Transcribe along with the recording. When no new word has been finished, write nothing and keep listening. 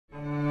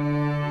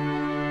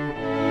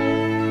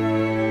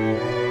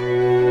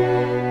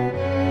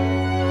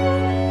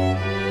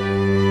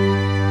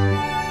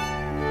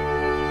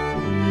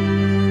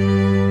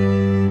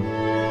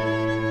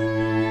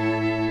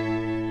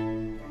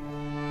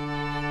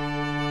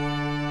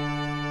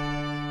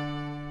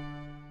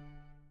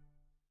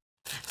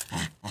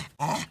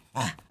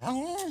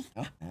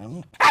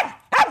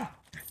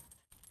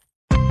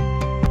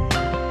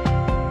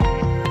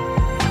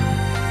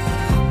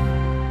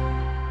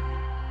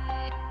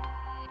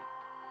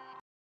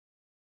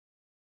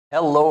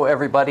Hello,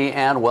 everybody,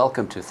 and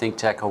welcome to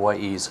ThinkTech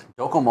Hawaii's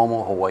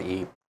Docomomo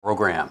Hawaii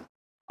program.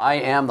 I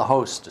am the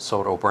host,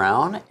 Desoto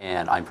Brown,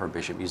 and I'm from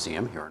Bishop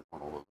Museum here in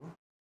Honolulu.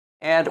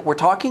 And we're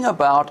talking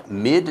about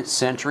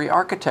mid-century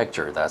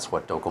architecture. That's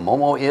what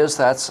Docomomo is.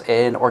 That's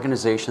an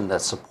organization that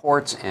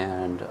supports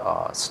and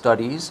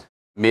studies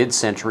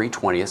mid-century,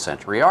 20th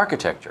century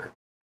architecture.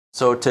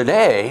 So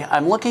today,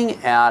 I'm looking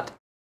at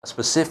a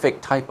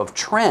specific type of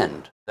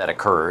trend that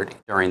occurred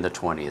during the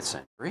 20th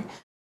century.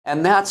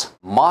 And that's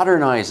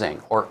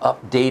modernizing or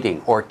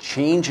updating or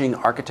changing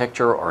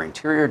architecture or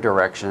interior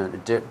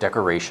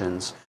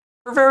decorations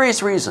for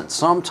various reasons.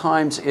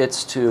 Sometimes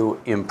it's to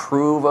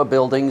improve a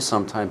building,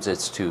 sometimes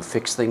it's to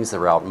fix things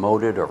that are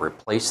outmoded or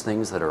replace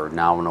things that are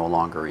now no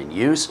longer in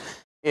use.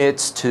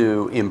 It's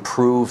to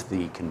improve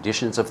the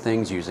conditions of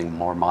things using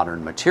more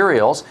modern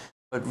materials.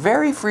 But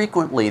very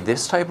frequently,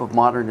 this type of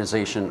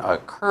modernization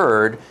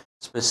occurred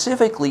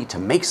specifically to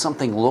make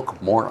something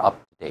look more up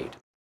to date.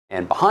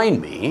 And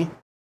behind me,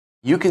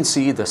 you can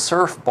see the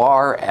surf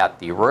bar at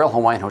the Royal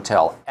Hawaiian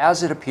Hotel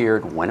as it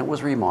appeared when it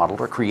was remodeled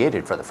or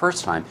created for the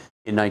first time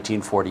in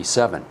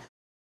 1947.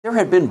 There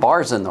had been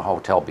bars in the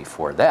hotel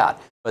before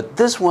that, but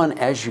this one,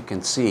 as you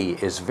can see,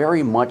 is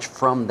very much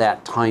from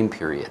that time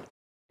period.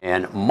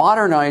 And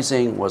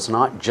modernizing was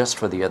not just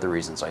for the other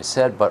reasons I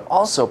said, but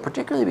also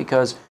particularly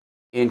because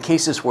in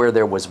cases where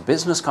there was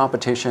business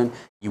competition,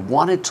 you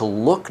wanted to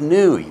look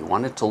new, you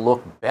wanted to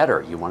look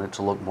better, you wanted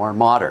to look more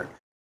modern.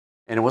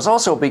 And it was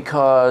also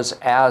because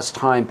as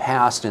time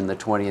passed in the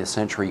 20th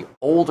century,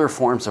 older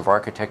forms of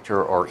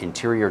architecture or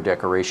interior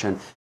decoration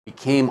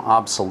became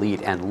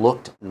obsolete and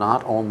looked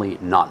not only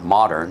not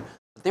modern,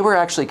 but they were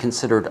actually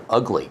considered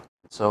ugly.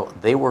 So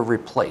they were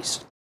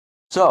replaced.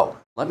 So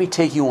let me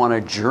take you on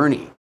a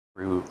journey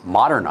through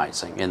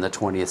modernizing in the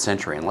 20th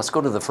century. And let's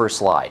go to the first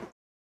slide.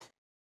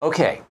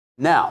 Okay,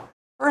 now,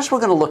 first we're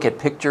going to look at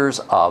pictures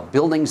of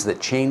buildings that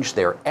changed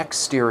their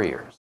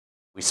exteriors.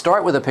 We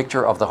start with a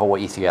picture of the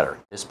Hawaii Theater.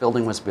 This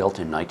building was built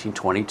in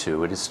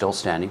 1922. It is still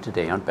standing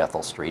today on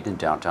Bethel Street in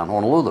downtown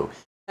Honolulu.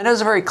 And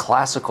has a very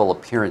classical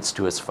appearance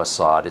to its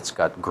facade. It's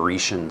got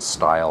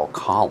Grecian-style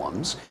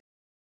columns.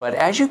 But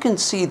as you can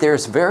see,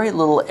 there's very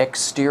little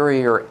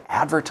exterior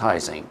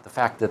advertising. The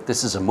fact that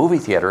this is a movie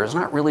theater is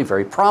not really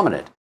very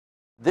prominent.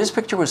 This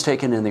picture was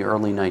taken in the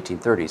early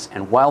 1930s.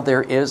 And while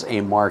there is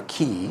a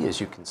marquee,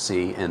 as you can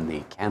see in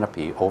the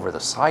canopy over the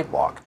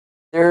sidewalk,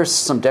 there's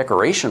some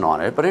decoration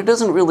on it, but it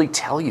doesn't really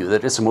tell you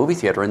that it's a movie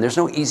theater, and there's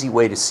no easy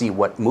way to see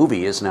what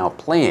movie is now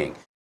playing.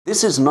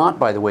 This is not,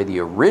 by the way,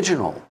 the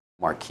original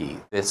marquee.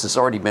 This has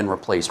already been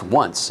replaced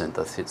once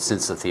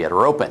since the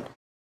theater opened.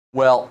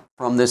 Well,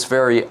 from this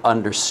very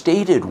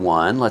understated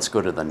one, let's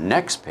go to the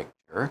next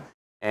picture.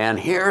 And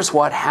here's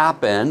what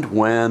happened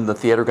when the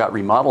theater got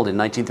remodeled in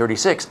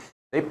 1936.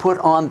 They put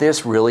on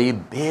this really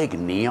big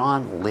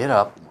neon lit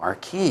up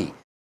marquee.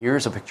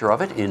 Here's a picture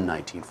of it in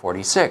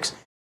 1946.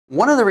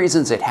 One of the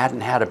reasons it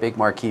hadn't had a big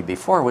marquee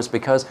before was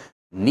because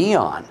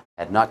neon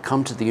had not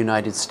come to the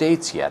United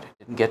States yet.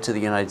 It didn't get to the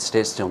United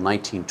States till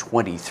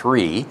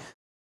 1923.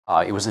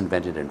 It was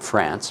invented in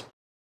France.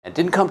 It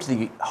didn't come to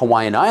the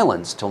Hawaiian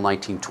Islands till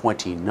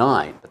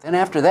 1929. But then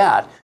after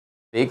that,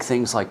 big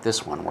things like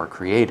this one were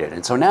created.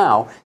 And so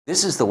now,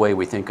 this is the way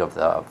we think of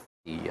the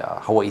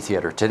Hawaii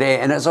Theater today,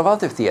 and as of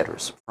other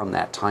theaters from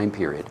that time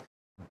period.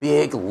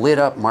 Big lit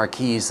up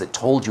marquees that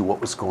told you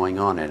what was going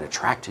on and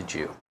attracted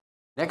you.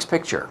 Next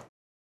picture.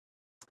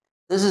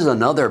 This is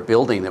another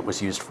building that was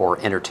used for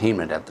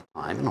entertainment at the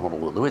time in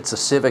Honolulu. It's a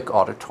civic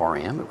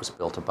auditorium. It was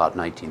built about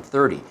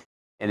 1930.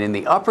 And in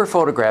the upper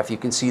photograph, you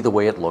can see the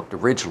way it looked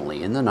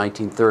originally in the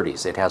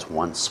 1930s. It has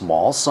one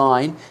small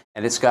sign,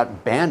 and it's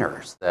got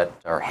banners that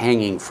are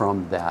hanging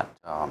from that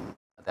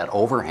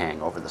overhang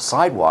over the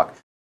sidewalk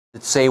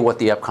that say what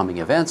the upcoming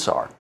events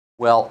are.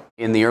 Well,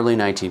 in the early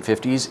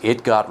 1950s,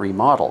 it got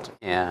remodeled,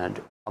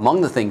 and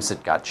among the things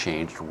that got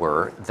changed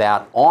were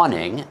that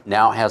awning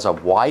now has a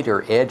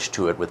wider edge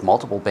to it with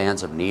multiple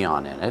bands of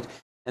neon in it.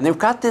 And they've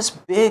got this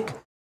big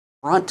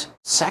front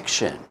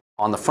section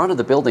on the front of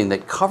the building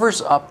that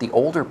covers up the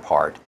older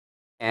part.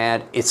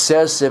 And it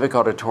says Civic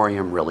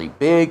Auditorium really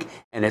big.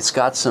 And it's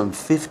got some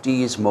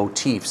 50s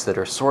motifs that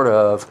are sort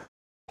of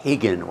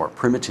pagan or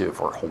primitive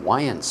or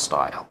Hawaiian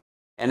style.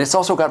 And it's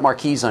also got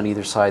marquees on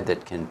either side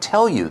that can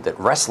tell you that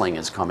wrestling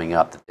is coming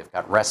up, that they've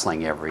got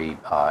wrestling every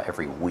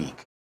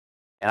week.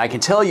 And I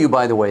can tell you,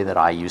 by the way, that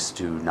I used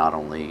to not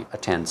only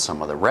attend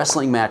some of the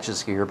wrestling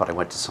matches here, but I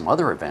went to some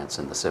other events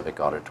in the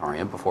Civic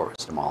Auditorium before it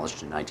was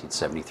demolished in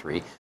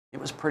 1973. It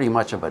was pretty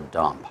much of a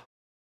dump.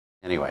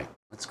 Anyway,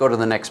 let's go to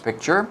the next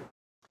picture.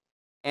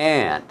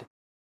 And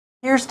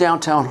here's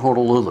downtown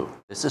Honolulu.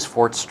 This is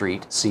 4th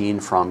Street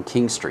seen from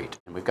King Street.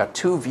 And we've got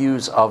two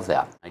views of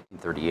that,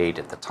 1938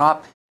 at the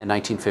top and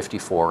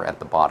 1954 at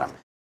the bottom.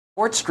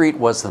 4th Street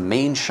was the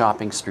main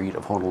shopping street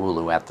of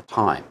Honolulu at the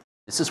time.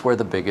 This is where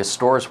the biggest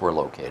stores were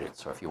located.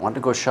 So if you wanted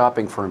to go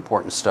shopping for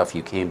important stuff,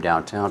 you came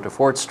downtown to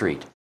 4th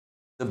Street.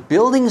 The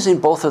buildings in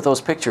both of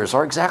those pictures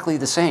are exactly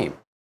the same,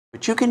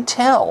 but you can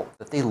tell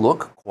that they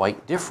look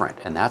quite different.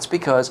 And that's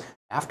because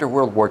after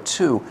World War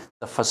II,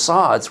 the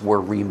facades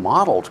were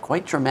remodeled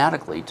quite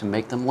dramatically to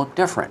make them look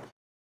different.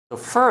 So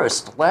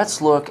first,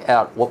 let's look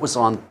at what was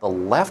on the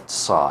left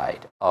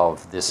side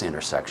of this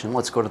intersection.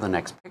 Let's go to the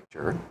next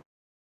picture.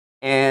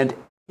 And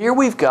here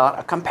we've got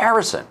a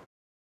comparison.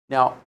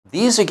 Now,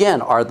 these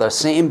again are the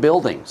same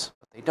buildings,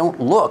 but they don't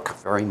look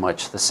very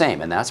much the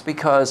same. And that's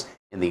because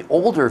in the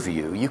older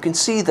view, you can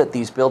see that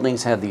these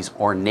buildings have these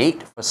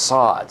ornate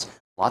facades,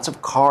 lots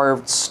of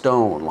carved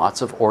stone,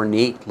 lots of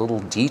ornate little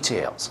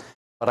details.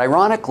 But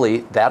ironically,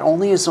 that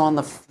only is on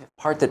the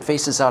part that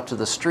faces out to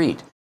the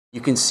street.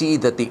 You can see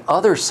that the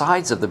other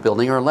sides of the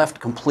building are left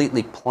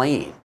completely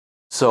plain.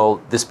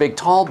 So this big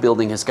tall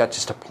building has got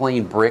just a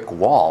plain brick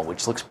wall,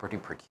 which looks pretty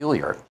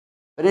peculiar.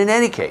 But in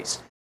any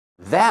case,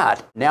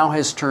 that now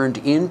has turned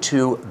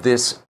into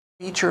this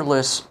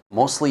featureless,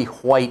 mostly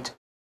white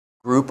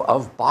group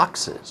of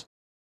boxes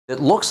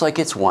that looks like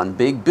it's one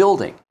big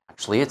building.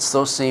 Actually, it's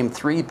those same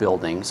three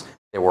buildings.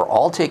 They were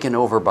all taken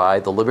over by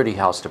the Liberty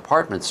House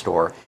department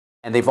store,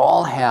 and they've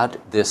all had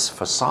this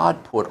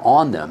facade put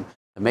on them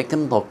to make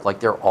them look like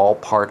they're all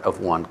part of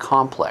one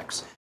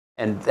complex.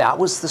 And that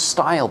was the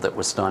style that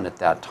was done at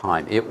that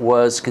time. It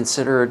was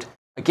considered,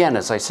 again,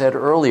 as I said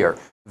earlier,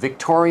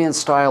 Victorian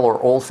style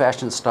or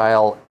old-fashioned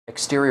style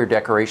exterior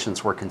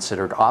decorations were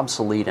considered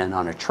obsolete and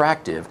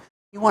unattractive.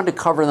 You wanted to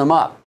cover them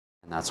up,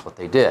 and that's what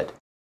they did.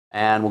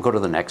 And we'll go to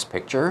the next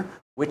picture,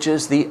 which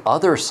is the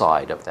other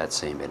side of that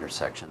same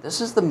intersection. This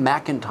is the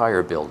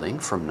McIntyre building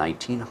from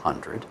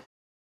 1900.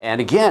 And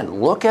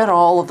again, look at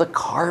all of the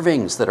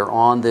carvings that are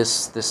on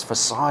this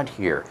facade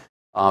here,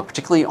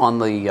 particularly on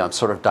the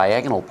sort of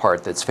diagonal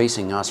part that's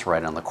facing us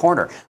right on the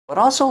corner. But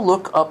also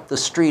look up the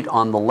street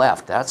on the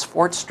left. That's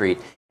 4th Street.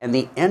 And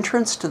the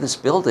entrance to this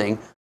building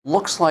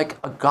looks like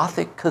a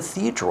Gothic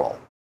cathedral.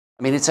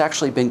 I mean, it's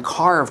actually been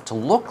carved to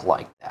look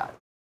like that.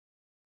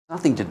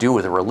 Nothing to do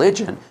with a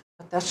religion,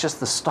 but that's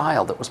just the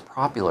style that was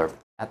popular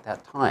at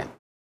that time.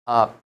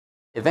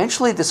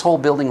 Eventually, this whole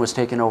building was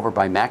taken over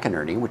by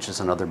McInerney, which is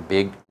another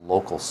big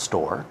local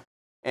store.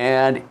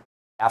 And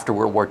after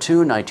World War II,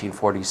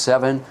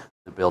 1947,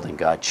 the building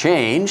got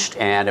changed,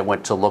 and it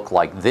went to look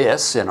like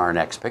this in our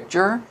next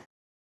picture.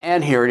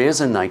 And here it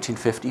is in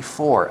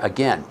 1954.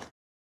 Again,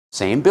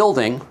 same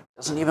building,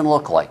 doesn't even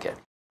look like it.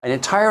 An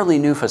entirely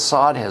new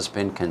facade has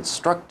been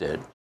constructed.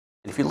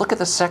 And if you look at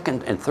the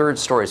 2nd and 3rd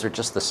stories, or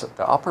just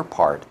the upper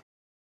part,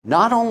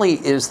 not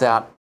only is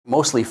that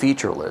mostly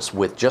featureless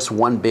with just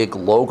one big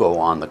logo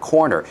on the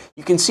corner,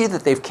 you can see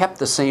that they've kept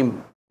the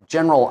same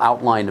general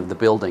outline of the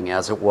building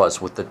as it was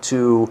with the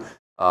two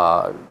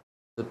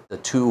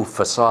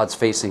facades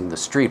facing the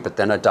street, but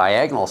then a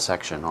diagonal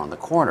section on the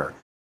corner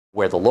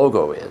where the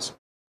logo is.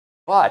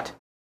 But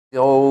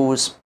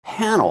those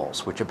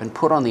panels, which have been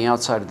put on the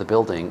outside of the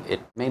building,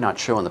 it may not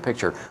show in the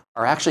picture,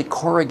 are actually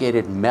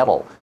corrugated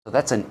metal. So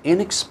that's an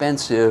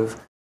inexpensive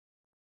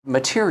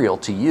material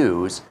to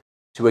use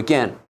to,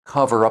 again,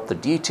 cover up the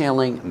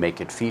detailing,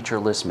 make it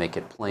featureless, make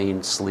it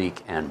plain,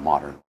 sleek, and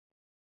modern.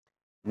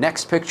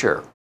 Next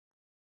picture.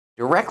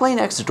 Directly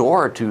next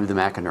door to the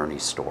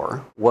McInerney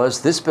store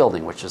was this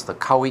building, which is the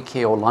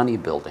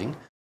Kauikeolani building,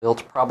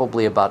 built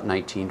probably about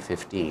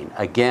 1915.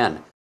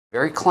 Again,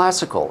 very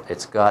classical.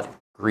 It's got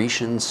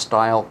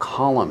Grecian-style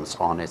columns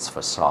on its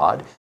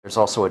facade. There's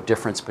also a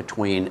difference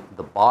between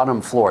the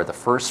bottom floor, the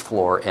 1st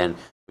floor, and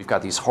we've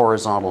got these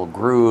horizontal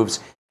grooves,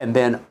 and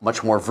then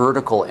much more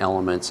vertical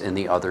elements in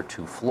the other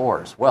 2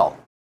 floors. Well,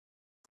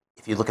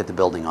 if you look at the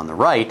building on the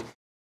right,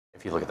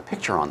 if you look at the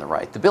picture on the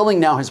right, the building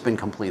now has been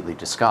completely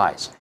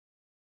disguised.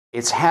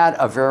 It's had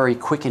a very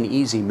quick and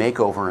easy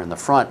makeover in the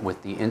front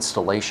with the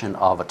installation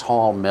of a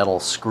tall metal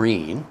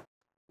screen,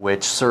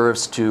 which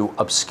serves to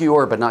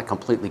obscure but not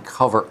completely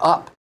cover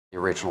up the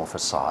original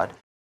facade.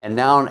 And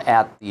now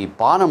at the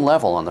bottom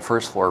level on the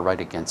 1st floor right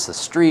against the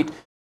street,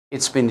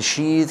 it's been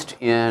sheathed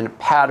in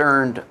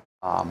patterned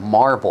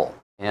marble.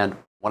 And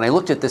when I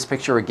looked at this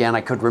picture again,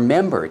 I could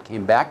remember, it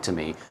came back to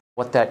me,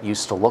 what that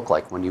used to look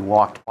like when you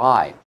walked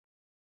by.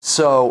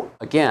 So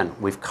again,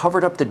 we've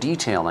covered up the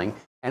detailing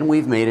and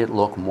we've made it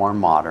look more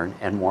modern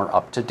and more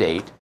up to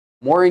date,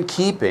 more in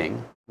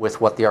keeping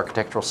with what the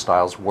architectural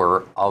styles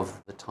were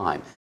of the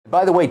time. And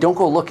by the way, don't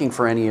go looking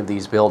for any of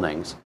these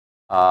buildings.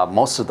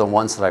 Most of the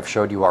ones that I've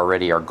showed you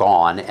already are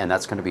gone, and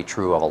that's going to be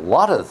true of a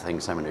lot of the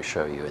things I'm going to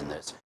show you in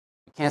this.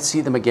 You can't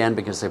see them again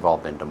because they've all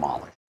been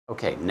demolished.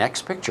 Okay,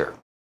 next picture.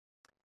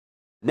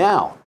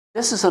 Now,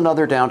 this is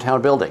another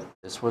downtown building.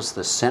 This was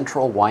the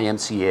Central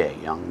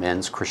YMCA, Young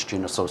Men's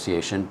Christian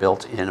Association,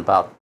 built in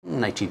about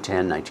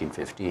 1910,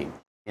 1915.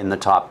 In the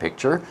top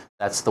picture,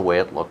 that's the way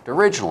it looked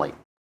originally.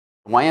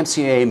 The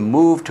YMCA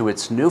moved to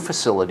its new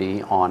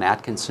facility on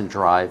Atkinson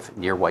Drive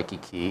near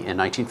Waikiki in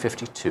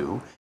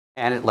 1952,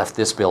 and it left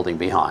this building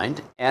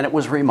behind, and it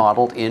was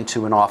remodeled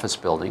into an office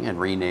building and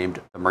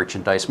renamed the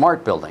Merchandise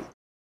Mart building.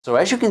 So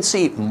as you can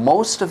see,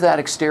 most of that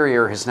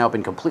exterior has now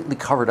been completely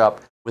covered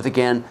up with,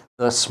 again,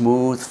 the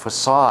smooth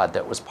facade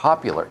that was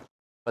popular.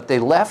 But they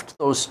left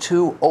those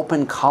 2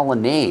 open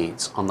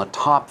colonnades on the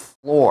top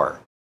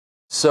floor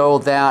so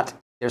that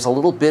there's a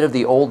little bit of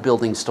the old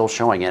building still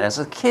showing. And as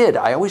a kid,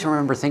 I always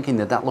remember thinking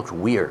that that looked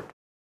weird.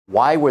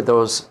 Why were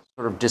those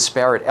sort of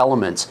disparate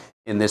elements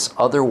in this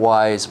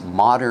otherwise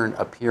modern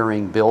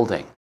appearing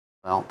building?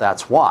 Well,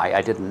 that's why.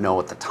 I didn't know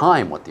at the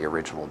time what the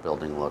original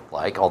building looked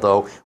like,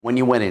 although when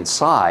you went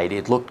inside,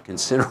 it looked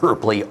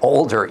considerably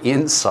older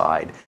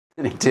inside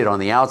than it did on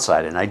the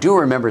outside. And I do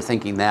remember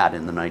thinking that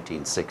in the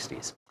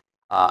 1960s.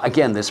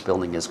 Again, this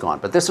building is gone,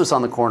 but this was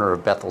on the corner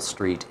of Bethel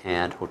Street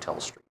and Hotel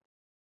Street.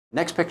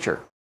 Next picture.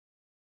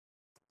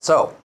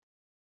 So,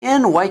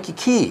 in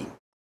Waikiki,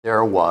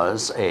 there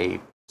was a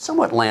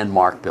somewhat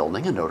landmark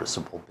building, a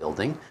noticeable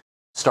building,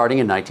 starting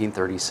in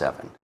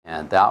 1937.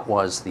 And that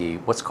was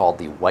what's called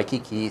the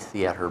Waikiki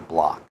Theater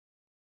Block.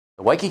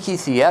 The Waikiki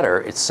Theater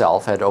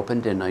itself had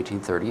opened in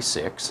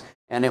 1936,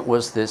 and it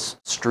was this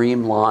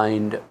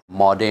streamlined,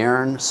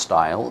 modern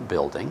style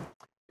building.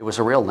 It was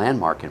a real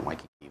landmark in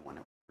Waikiki when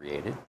it was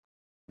created.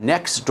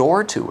 Next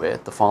door to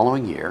it, the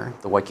following year,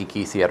 the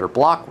Waikiki Theater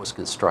Block was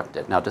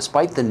constructed. Now,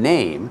 despite the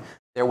name,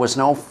 there was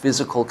no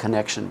physical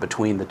connection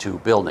between the two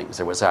buildings.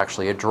 There was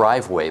actually a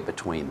driveway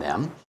between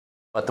them,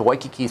 but the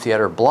Waikiki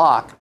Theater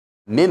Block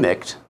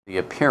mimicked the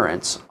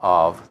appearance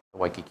of the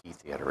Waikiki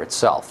Theater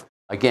itself.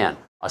 Again,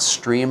 a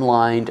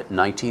streamlined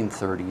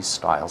 1930s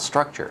style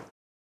structure.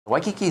 The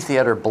Waikiki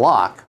Theater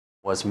Block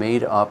was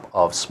made up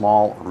of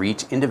small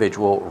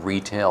individual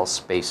retail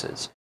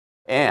spaces.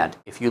 And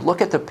if you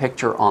look at the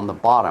picture on the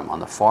bottom, on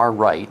the far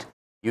right,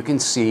 you can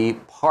see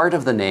part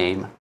of the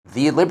name,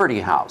 the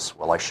Liberty House.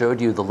 Well, I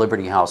showed you the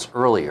Liberty House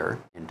earlier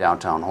in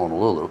downtown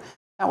Honolulu.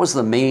 That was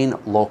the main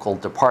local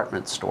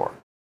department store.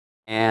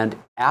 And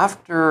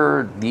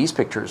after these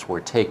pictures were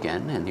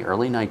taken in the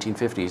early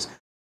 1950s,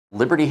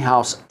 Liberty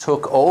House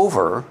took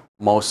over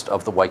most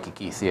of the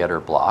Waikiki Theater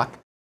Block,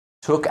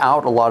 took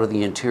out a lot of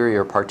the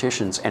interior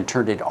partitions, and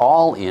turned it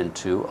all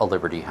into a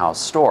Liberty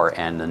House store.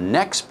 And the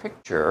next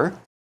picture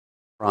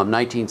from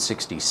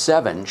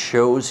 1967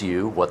 shows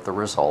you what the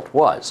result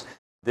was.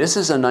 This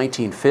is a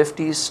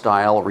 1950s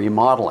style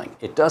remodeling.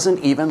 It doesn't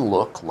even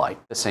look like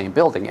the same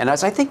building. And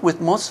as I think with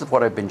most of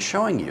what I've been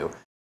showing you,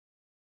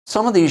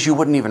 some of these you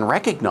wouldn't even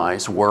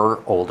recognize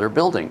were older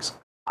buildings.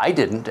 I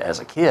didn't, as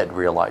a kid,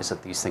 realize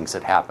that these things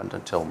had happened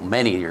until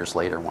many years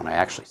later when I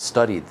actually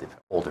studied the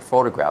older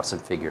photographs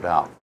and figured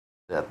out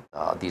that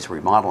these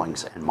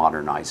remodelings and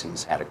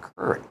modernizings had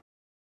occurred.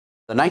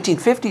 The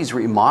 1950s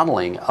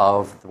remodeling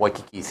of the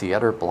Waikiki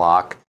Theater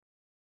Block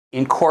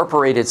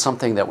incorporated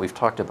something that we've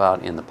talked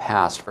about in the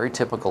past, very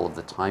typical of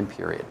the time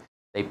period.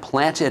 They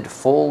planted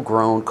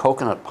full-grown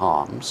coconut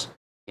palms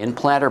in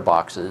planter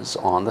boxes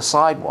on the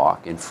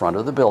sidewalk in front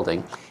of the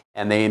building,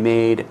 and they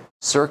made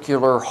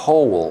circular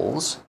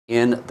holes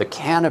in the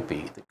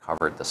canopy that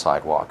covered the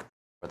sidewalk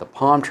for the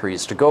palm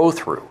trees to go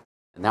through.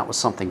 And that was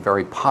something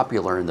very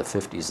popular in the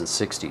 50s and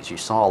 60s. You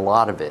saw a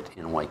lot of it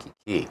in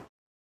Waikiki.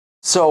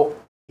 So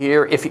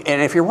here,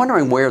 if you're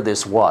wondering where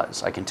this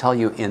was, I can tell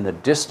you in the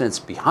distance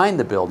behind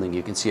the building,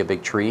 you can see a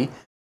big tree.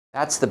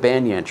 That's the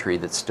banyan tree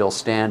that's still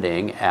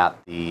standing at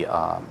the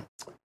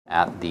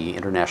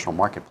International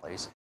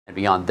Marketplace. And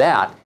beyond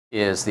that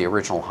is the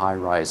original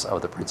high-rise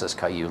of the Princess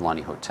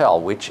Kaiulani Hotel,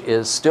 which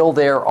is still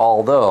there,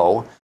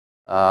 although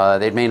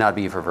it may not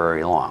be for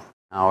very long.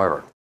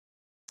 However,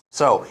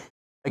 so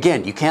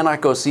again, you cannot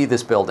go see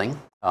this building.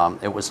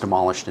 It was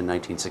demolished in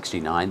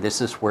 1969.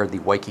 This is where the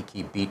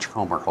Waikiki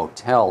Beachcomber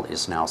Hotel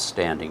is now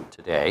standing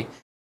today.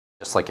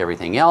 Just like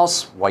everything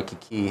else,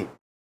 Waikiki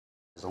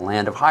is a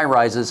land of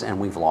high-rises, and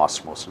we've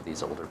lost most of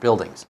these older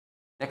buildings.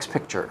 Next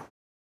picture.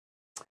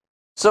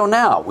 So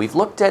now, we've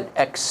looked at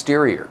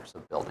exteriors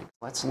of buildings.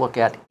 Let's look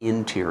at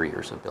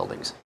interiors of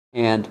buildings.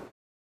 And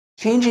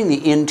changing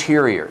the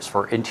interiors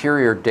for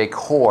interior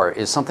decor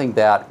is something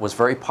that was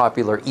very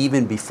popular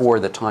even before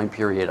the time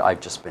period I've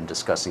just been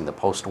discussing, the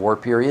post-war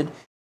period.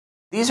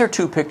 These are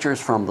two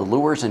pictures from the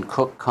Lures and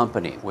Cook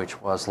Company,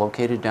 which was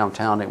located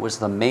downtown. It was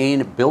the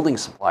main building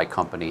supply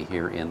company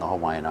here in the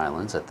Hawaiian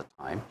Islands at the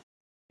time.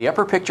 The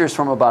upper picture is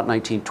from about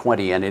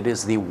 1920, and it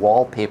is the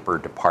wallpaper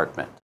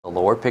department. The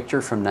lower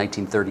picture from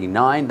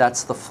 1939,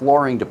 that's the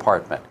flooring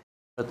department.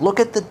 But look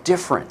at the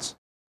difference.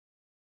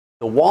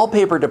 The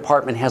wallpaper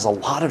department has a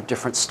lot of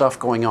different stuff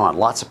going on,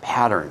 lots of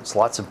patterns,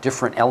 lots of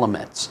different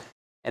elements.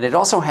 And it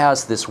also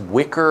has this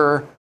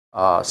wicker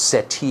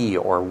settee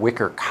or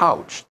wicker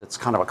couch that's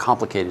kind of a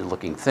complicated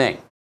looking thing.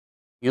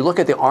 You look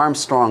at the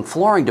Armstrong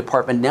flooring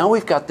department, now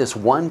we've got this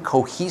one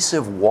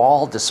cohesive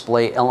wall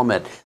display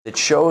element that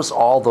shows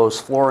all those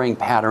flooring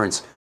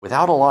patterns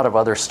without a lot of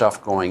other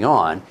stuff going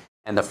on.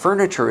 And the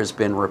furniture has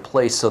been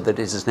replaced so that it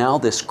is now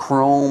this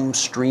chrome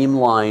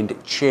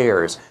streamlined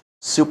chairs,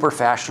 super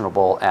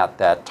fashionable at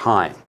that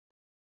time.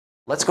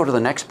 Let's go to the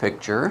next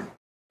picture.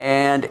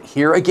 And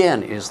here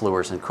again is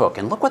Lures and Cook.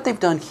 And look what they've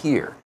done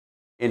here.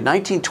 In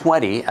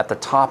 1920, at the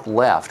top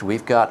left,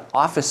 we've got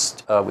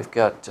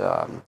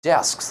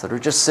desks that are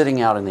just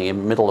sitting out in the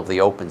middle of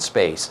the open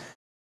space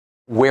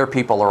where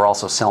people are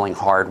also selling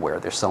hardware.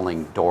 They're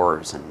selling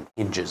doors and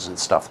hinges and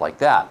stuff like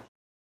that.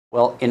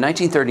 Well, in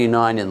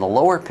 1939, in the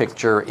lower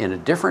picture, in a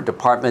different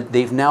department,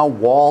 they've now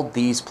walled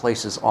these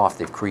places off.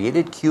 They've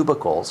created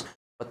cubicles,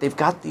 but they've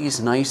got these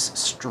nice,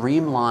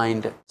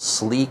 streamlined,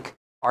 sleek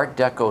Art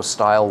Deco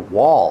style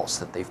walls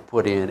that they've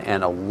put in,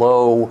 and a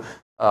low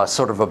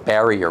sort of a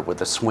barrier with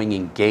a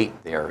swinging gate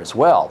there as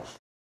well.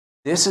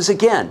 This is,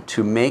 again,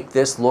 to make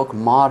this look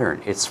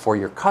modern. It's for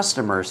your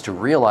customers to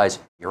realize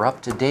you're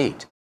up to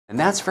date. And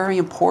that's very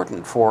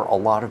important for a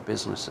lot of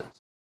businesses.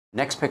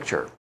 Next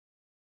picture.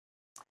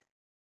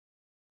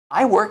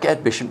 I work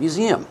at Bishop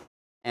Museum,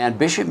 and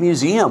Bishop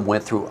Museum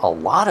went through a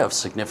lot of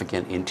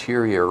significant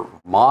interior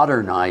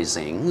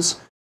modernizings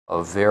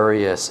of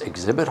various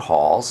exhibit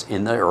halls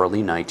in the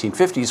early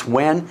 1950s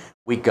when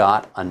we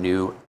got a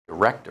new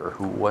director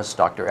who was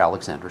Dr.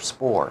 Alexander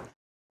Spohr.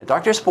 And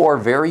Dr. Spohr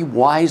very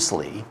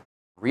wisely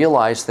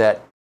realized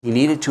that he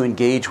needed to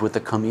engage with the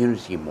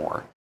community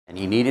more, and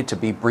he needed to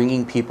be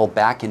bringing people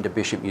back into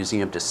Bishop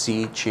Museum to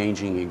see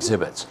changing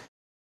exhibits.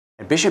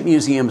 And Bishop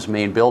Museum's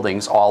main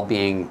buildings, all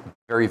being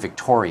very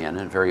Victorian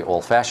and very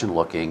old-fashioned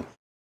looking,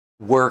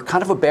 were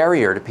kind of a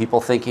barrier to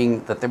people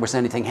thinking that there was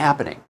anything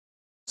happening.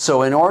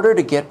 So in order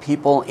to get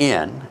people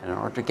in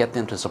order to get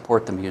them to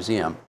support the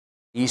museum,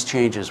 these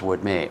changes were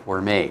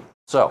made.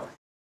 So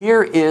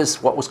here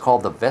is what was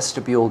called the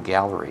Vestibule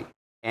Gallery.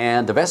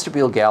 And the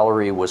Vestibule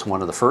Gallery was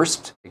one of the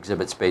first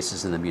exhibit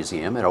spaces in the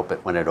museum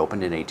when it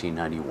opened in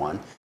 1891.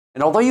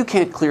 And although you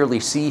can't clearly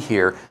see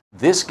here,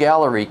 this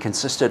gallery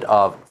consisted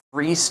of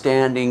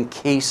freestanding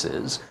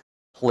cases,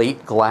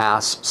 plate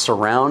glass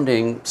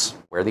surrounding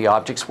where the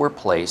objects were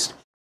placed,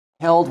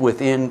 held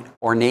within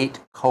ornate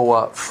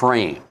koa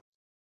frame.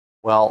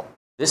 Well,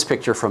 this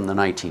picture from the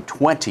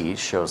 1920s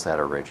shows that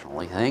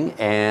originally thing.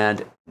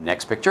 And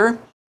next picture.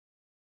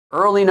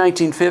 Early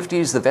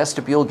 1950s, the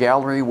Vestibule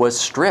Gallery was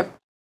stripped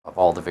of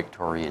all the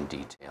Victorian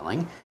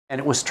detailing, and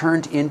it was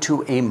turned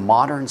into a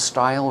modern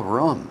style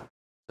room.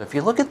 So if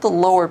you look at the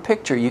lower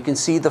picture, you can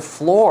see the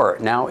floor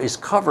now is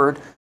covered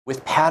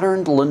with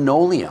patterned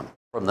linoleum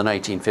from the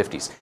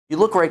 1950s. You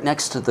look right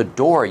next to the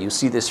door, you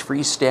see this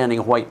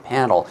freestanding white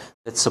panel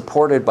that's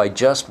supported by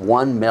just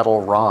one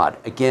metal rod,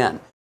 again,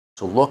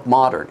 to look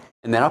modern.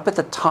 And then up at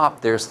the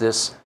top, there's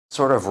this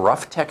sort of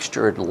rough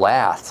textured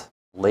lath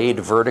laid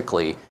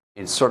vertically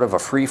in sort of a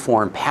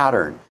free-form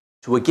pattern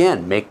to,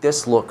 again, make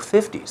this look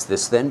 50s.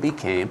 This then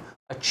became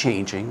a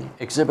changing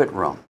exhibit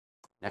room.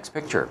 Next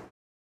picture.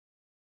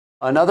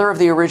 Another of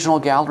the original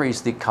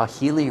galleries, the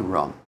Kahili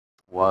Room,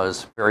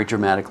 was very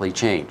dramatically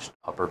changed.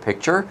 Upper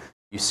picture,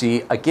 you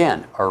see,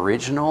 again,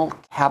 original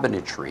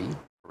cabinetry,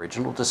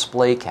 original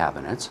display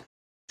cabinets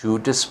to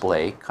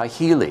display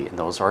kahili. And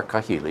those are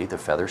kahili, the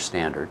feather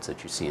standards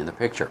that you see in the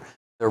picture.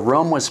 The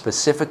room was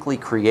specifically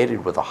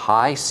created with a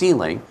high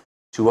ceiling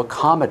to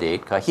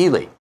accommodate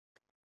kahili.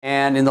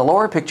 And in the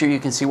lower picture, you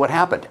can see what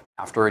happened.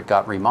 After it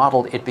got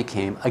remodeled, it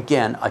became,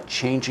 again, a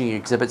changing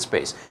exhibit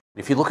space.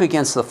 If you look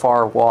against the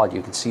far wall,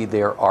 you can see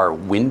there are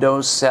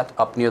windows set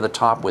up near the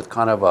top with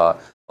kind of a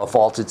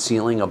vaulted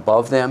ceiling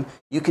above them.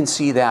 You can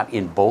see that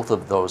in both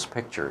of those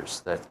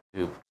pictures that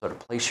you sort of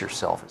place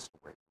yourself as to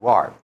where you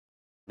are.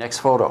 Next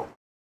photo.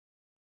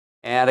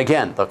 And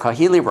again, the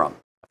Kahili Room.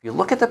 If you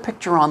look at the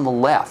picture on the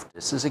left,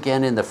 this is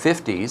again in the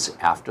 50s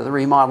after the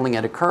remodeling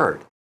had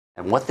occurred.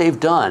 And what they've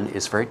done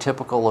is very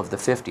typical of the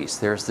 50s.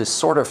 There's this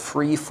sort of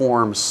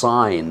free-form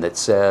sign that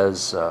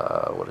says,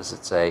 what does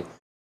it say?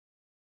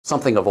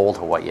 Something of old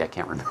Hawaii, I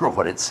can't remember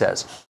what it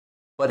says.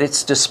 But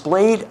it's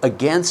displayed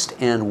against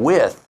and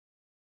with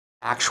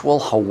actual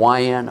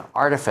Hawaiian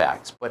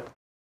artifacts. But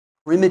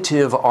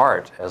primitive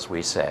art, as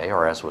we say,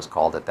 or as was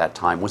called at that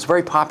time, was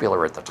very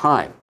popular at the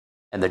time.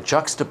 And the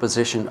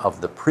juxtaposition of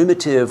the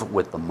primitive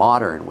with the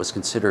modern was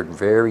considered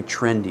very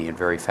trendy and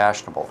very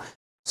fashionable.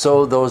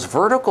 So those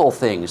vertical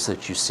things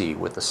that you see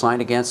with the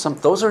sign against them,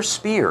 those are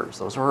spears.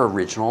 Those are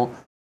original,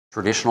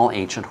 traditional,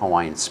 ancient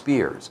Hawaiian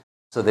spears.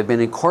 So they've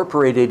been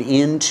incorporated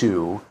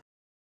into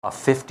a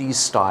 50s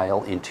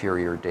style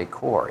interior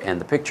decor. And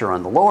the picture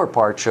on the lower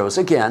part shows,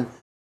 again,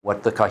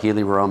 what the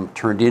Kahili Room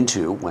turned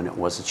into when it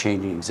was a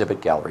changing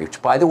exhibit gallery,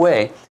 which, by the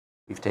way,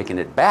 we've taken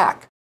it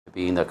back to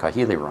being the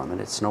Kahili Room, and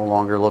it no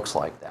longer looks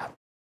like that.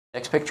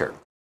 Next picture.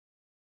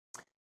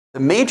 The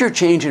major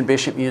change in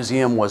Bishop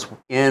Museum was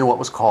in what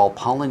was called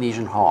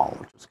Polynesian Hall,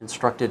 which was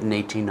constructed in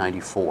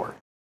 1894.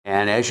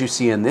 And as you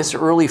see in this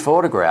early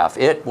photograph,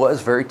 it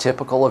was very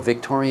typical of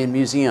Victorian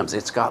museums.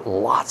 It's got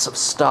lots of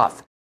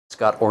stuff. It's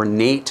got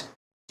ornate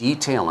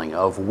detailing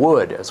of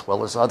wood as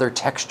well as other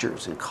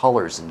textures and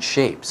colors and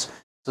shapes.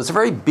 So it's a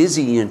very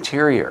busy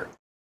interior.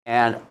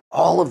 And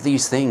all of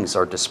these things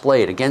are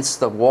displayed. Against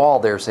the wall,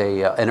 there's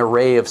an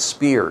array of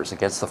spears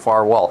against the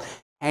far wall.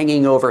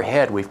 Hanging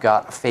overhead, we've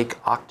got a fake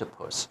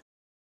octopus.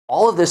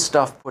 All of this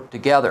stuff put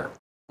together.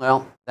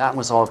 Well, that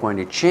was all going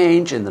to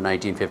change in the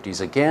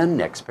 1950s again.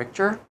 Next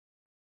picture.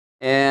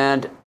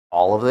 And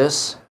all of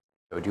this,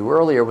 I showed you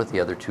earlier with the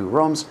other two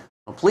rooms,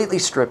 completely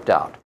stripped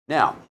out.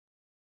 Now,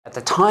 at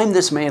the time,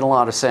 this made a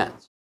lot of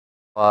sense.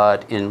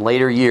 But in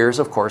later years,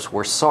 of course,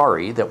 we're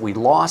sorry that we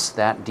lost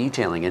that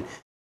detailing. And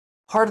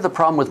part of the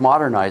problem with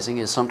modernizing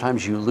is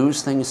sometimes you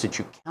lose things that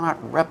you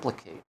cannot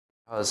replicate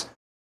because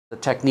the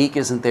technique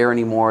isn't there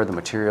anymore, the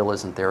material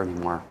isn't there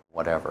anymore,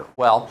 whatever.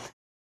 Well,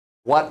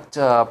 what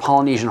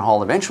Polynesian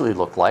Hall eventually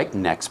looked like,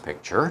 next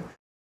picture,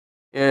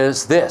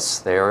 is this.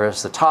 There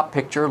is the top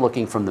picture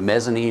looking from the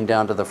mezzanine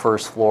down to the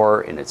first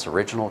floor in its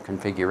original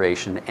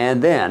configuration,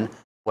 and then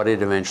what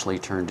it eventually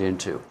turned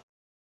into.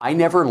 I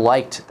never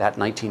liked that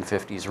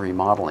 1950s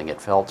remodeling.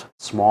 It felt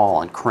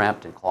small and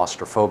cramped and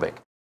claustrophobic.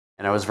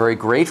 And I was very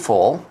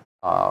grateful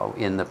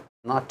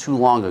not too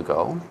long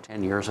ago,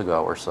 10 years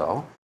ago or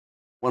so,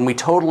 when we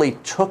totally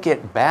took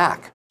it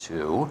back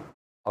to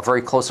a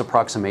very close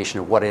approximation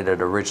of what it had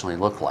originally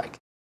looked like.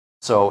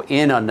 So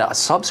in a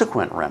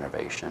subsequent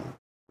renovation,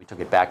 we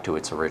took it back to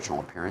its original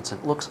appearance,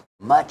 and it looks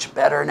much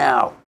better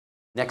now.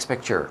 Next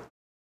picture.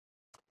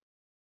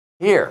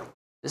 Here,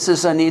 this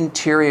is an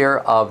interior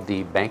of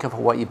the Bank of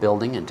Hawaii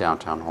building in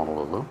downtown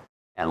Honolulu.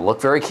 And look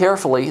very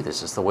carefully,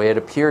 this is the way it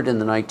appeared in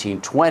the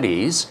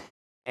 1920s.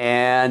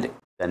 And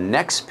the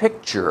next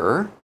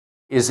picture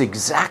is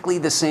exactly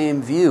the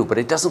same view, but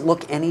it doesn't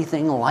look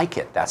anything like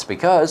it. That's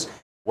because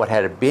what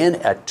had been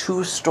a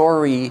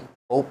two-story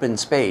open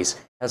space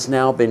has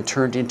now been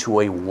turned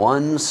into a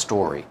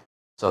one-story.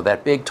 So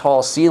that big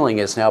tall ceiling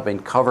has now been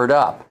covered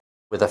up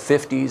with a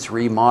 50s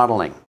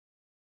remodeling.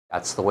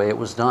 That's the way it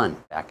was done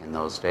back in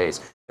those days.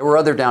 There were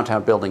other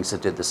downtown buildings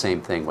that did the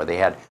same thing, where they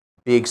had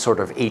big sort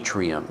of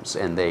atriums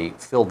and they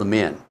filled them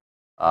in.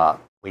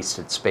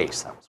 Wasted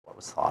space, that was what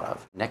was thought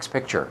of. Next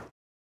picture.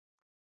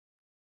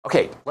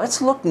 Okay,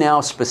 let's look now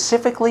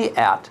specifically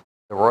at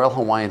the Royal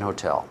Hawaiian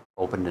Hotel,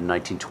 opened in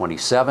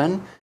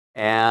 1927,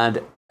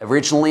 and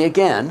originally,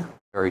 again,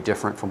 very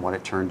different from what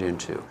it turned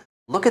into.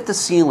 Look at the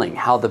ceiling,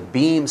 how the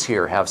beams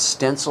here have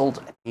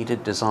stenciled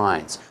painted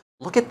designs.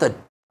 Look at the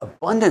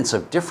abundance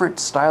of different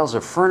styles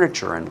of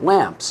furniture and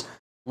lamps.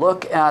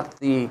 Look at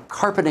the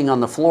carpeting on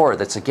the floor,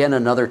 that's again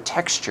another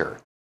texture.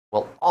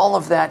 Well, all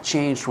of that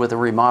changed with the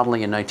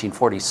remodeling in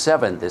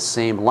 1947. This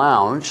same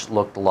lounge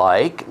looked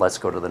like, let's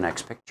go to the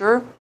next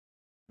picture,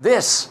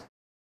 this.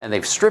 And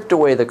they've stripped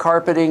away the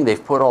carpeting,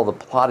 they've put all the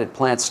potted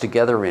plants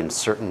together in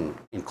certain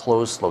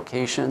enclosed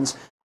locations.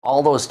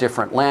 All those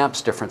different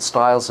lamps, different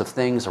styles of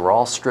things are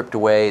all stripped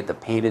away, the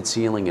painted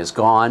ceiling is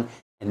gone,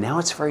 and now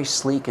it's very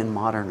sleek and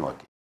modern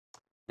looking.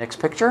 Next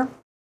picture.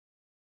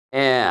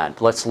 And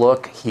let's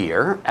look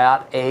here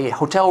at a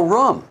hotel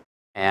room.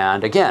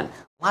 And again,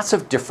 lots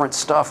of different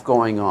stuff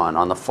going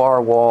on the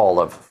far wall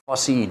of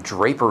fussy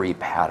drapery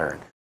pattern,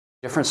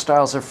 different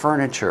styles of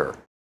furniture.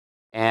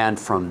 And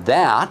from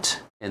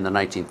that, in the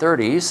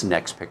 1930s,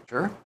 next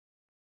picture,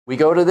 we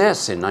go to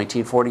this in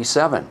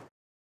 1947.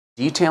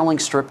 Detailing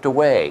stripped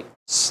away,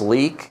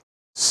 sleek,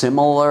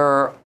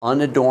 similar,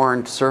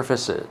 unadorned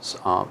surfaces,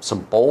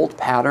 some bold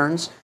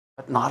patterns,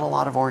 but not a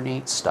lot of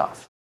ornate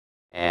stuff.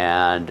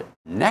 And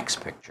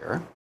next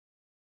picture,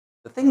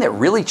 the thing that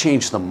really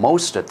changed the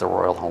most at the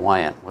Royal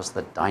Hawaiian was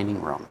the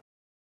dining room.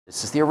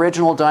 This is the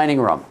original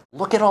dining room.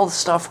 Look at all the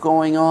stuff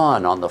going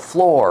on the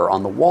floor,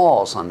 on the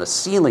walls, on the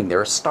ceiling. There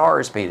are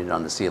stars painted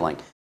on the ceiling.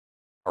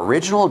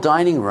 Original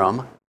dining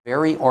room,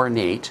 very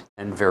ornate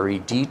and very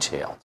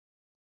detailed.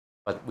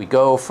 But we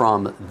go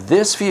from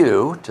this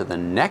view to the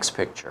next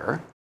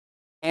picture,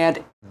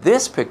 and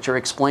this picture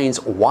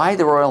explains why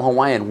the Royal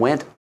Hawaiian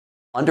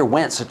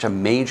underwent such a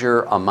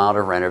major amount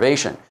of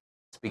renovation.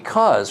 It's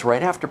because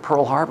right after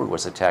Pearl Harbor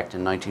was attacked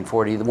in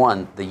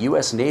 1941, the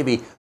U.S.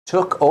 Navy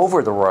took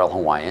over the Royal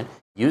Hawaiian,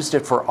 used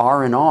it for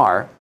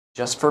R&R,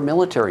 just for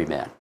military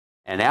men.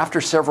 And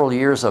after several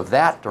years of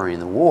that during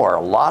the war,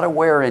 a lot of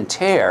wear and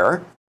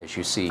tear, as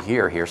you see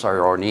here, here's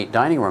our ornate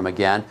dining room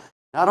again.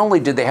 Not only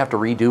did they have to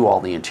redo all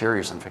the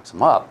interiors and fix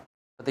them up,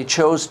 but they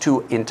chose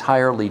to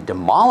entirely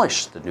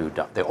demolish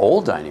the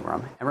old dining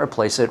room and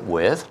replace it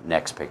with,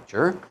 next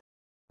picture,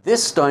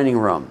 this dining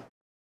room.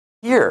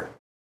 Here,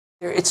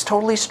 it's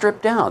totally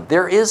stripped down.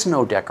 There is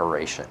no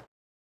decoration.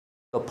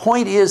 The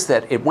point is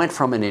that it went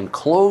from an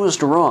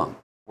enclosed room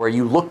where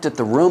you looked at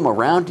the room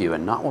around you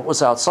and not what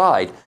was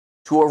outside,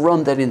 to a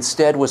room that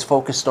instead was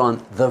focused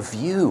on the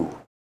view,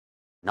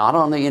 not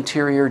on the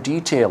interior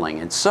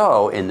detailing. And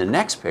so, in the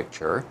next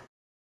picture,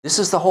 this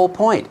is the whole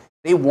point.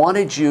 They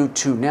wanted you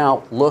to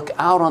now look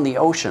out on the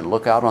ocean,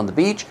 look out on the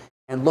beach,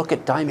 and look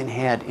at Diamond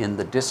Head in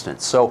the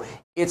distance. So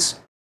it's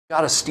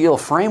got a steel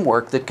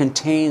framework that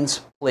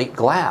contains plate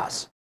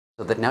glass,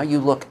 so that now you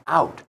look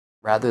out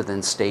rather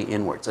than stay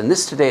inwards. And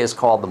this today is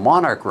called the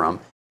Monarch Room,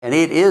 and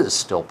it is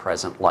still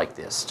present like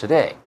this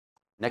today.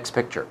 Next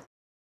picture.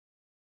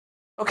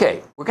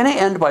 Okay, we're going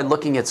to end by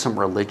looking at some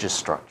religious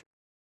structure.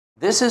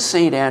 This is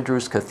St.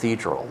 Andrew's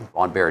Cathedral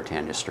on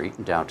Beretania Street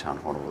in downtown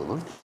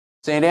Honolulu.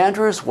 St.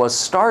 Andrew's was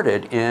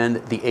started in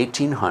the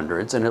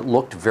 1800s, and it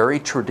looked very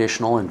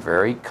traditional and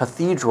very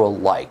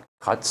cathedral-like,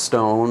 cut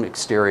stone,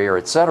 exterior,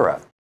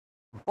 etc.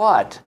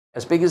 But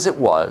as big as it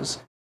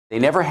was, they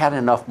never had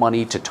enough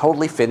money to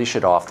totally finish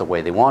it off the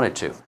way they wanted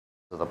to.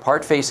 So the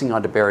part facing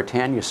onto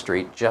Beretania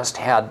Street just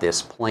had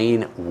this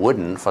plain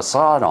wooden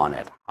facade on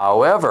it.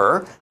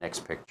 However,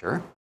 next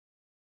picture,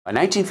 By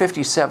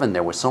 1957,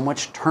 there was so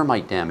much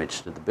termite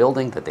damage to the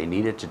building that they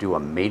needed to do a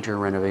major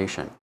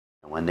renovation.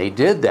 And when they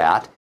did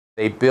that,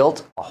 they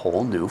built a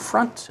whole new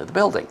front to the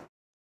building.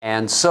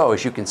 And so,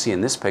 as you can see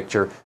in this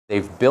picture,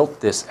 they've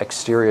built this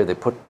exterior. They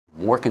put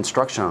more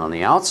construction on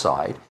the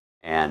outside.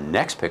 And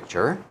next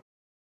picture,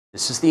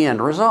 this is the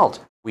end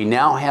result. We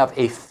now have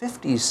a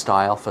 50s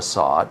style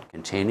facade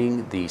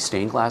containing the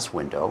stained glass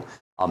window,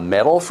 a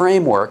metal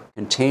framework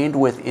contained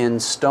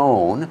within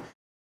stone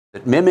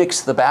that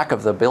mimics the back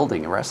of the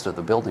building, the rest of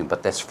the building.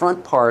 But this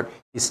front part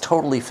is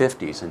totally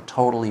 50s and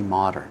totally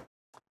modern.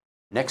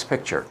 Next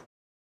picture.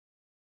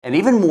 An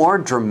even more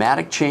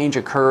dramatic change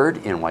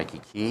occurred in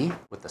Waikiki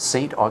with the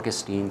St.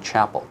 Augustine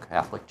Chapel,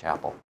 Catholic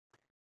chapel.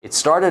 It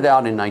started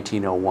out in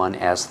 1901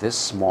 as this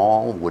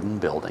small wooden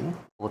building.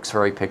 It looks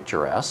very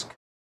picturesque.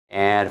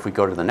 And if we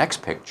go to the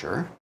next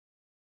picture,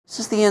 this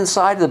is the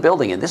inside of the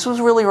building. And this was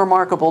a really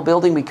remarkable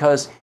building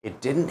because it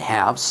didn't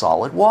have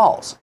solid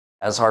walls.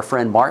 As our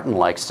friend Martin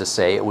likes to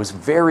say, it was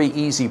very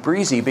easy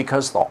breezy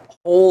because the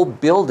whole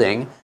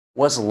building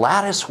was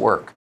lattice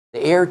work.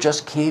 The air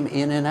just came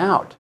in and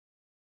out.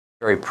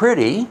 Very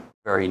pretty,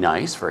 very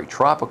nice, very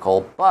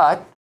tropical,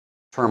 but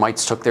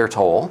termites took their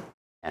toll.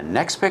 And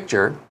next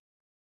picture,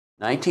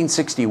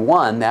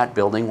 1961, that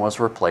building was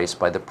replaced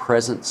by the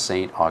present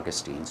St.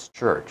 Augustine's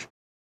Church,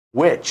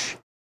 which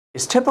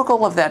is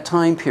typical of that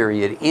time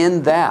period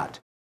in that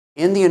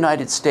in the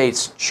United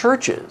States,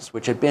 churches,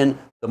 which had been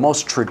the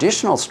most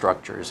traditional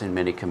structures in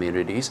many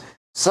communities,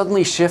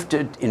 suddenly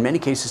shifted, in many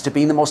cases, to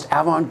being the most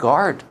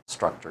avant-garde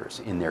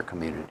structures in their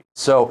community.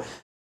 So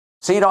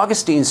St.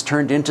 Augustine's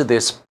turned into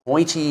this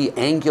pointy,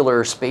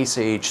 angular,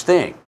 space-age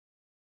thing.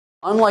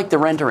 Unlike the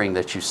rendering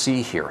that you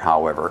see here,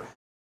 however,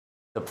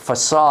 the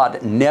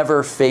facade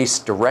never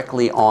faced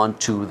directly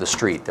onto the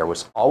street. There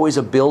was always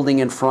a building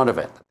in front of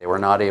it that they were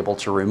not able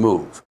to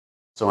remove.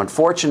 So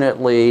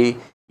unfortunately,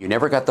 you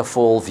never got the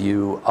full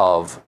view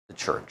of the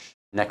church.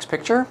 Next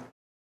picture.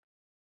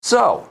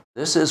 So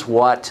this is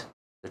what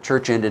the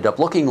church ended up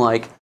looking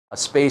like, a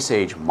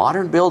space-age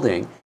modern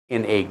building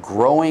in a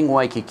growing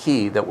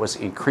Waikiki that was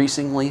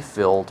increasingly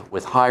filled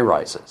with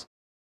high-rises.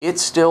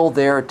 It's still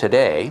there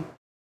today,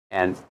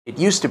 and it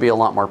used to be a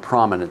lot more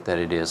prominent than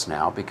it is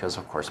now because,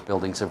 of course,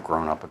 buildings have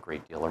grown up a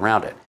great deal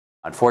around it.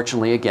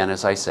 Unfortunately, again,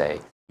 as I say,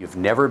 you've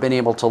never been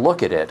able to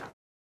look at it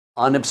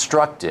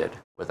unobstructed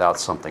without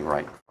something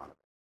right in front of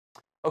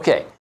it.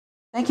 Okay,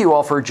 thank you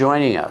all for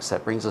joining us.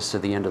 That brings us to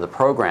the end of the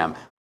program.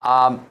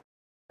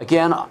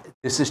 Again,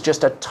 this is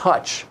just a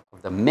touch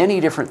of the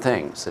many different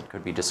things that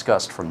could be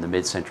discussed from the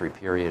mid-century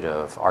period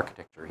of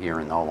architecture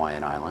here in the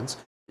Hawaiian Islands.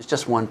 It's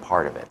just one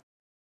part of it.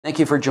 Thank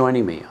you for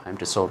joining me. I'm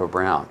Desoto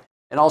Brown,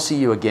 and I'll see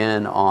you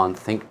again on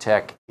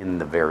ThinkTech in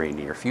the very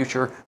near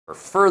future for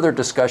further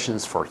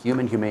discussions for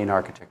human humane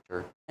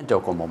architecture and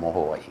Docomomo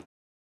Hawaii.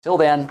 Till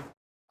then,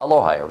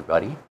 aloha,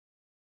 everybody.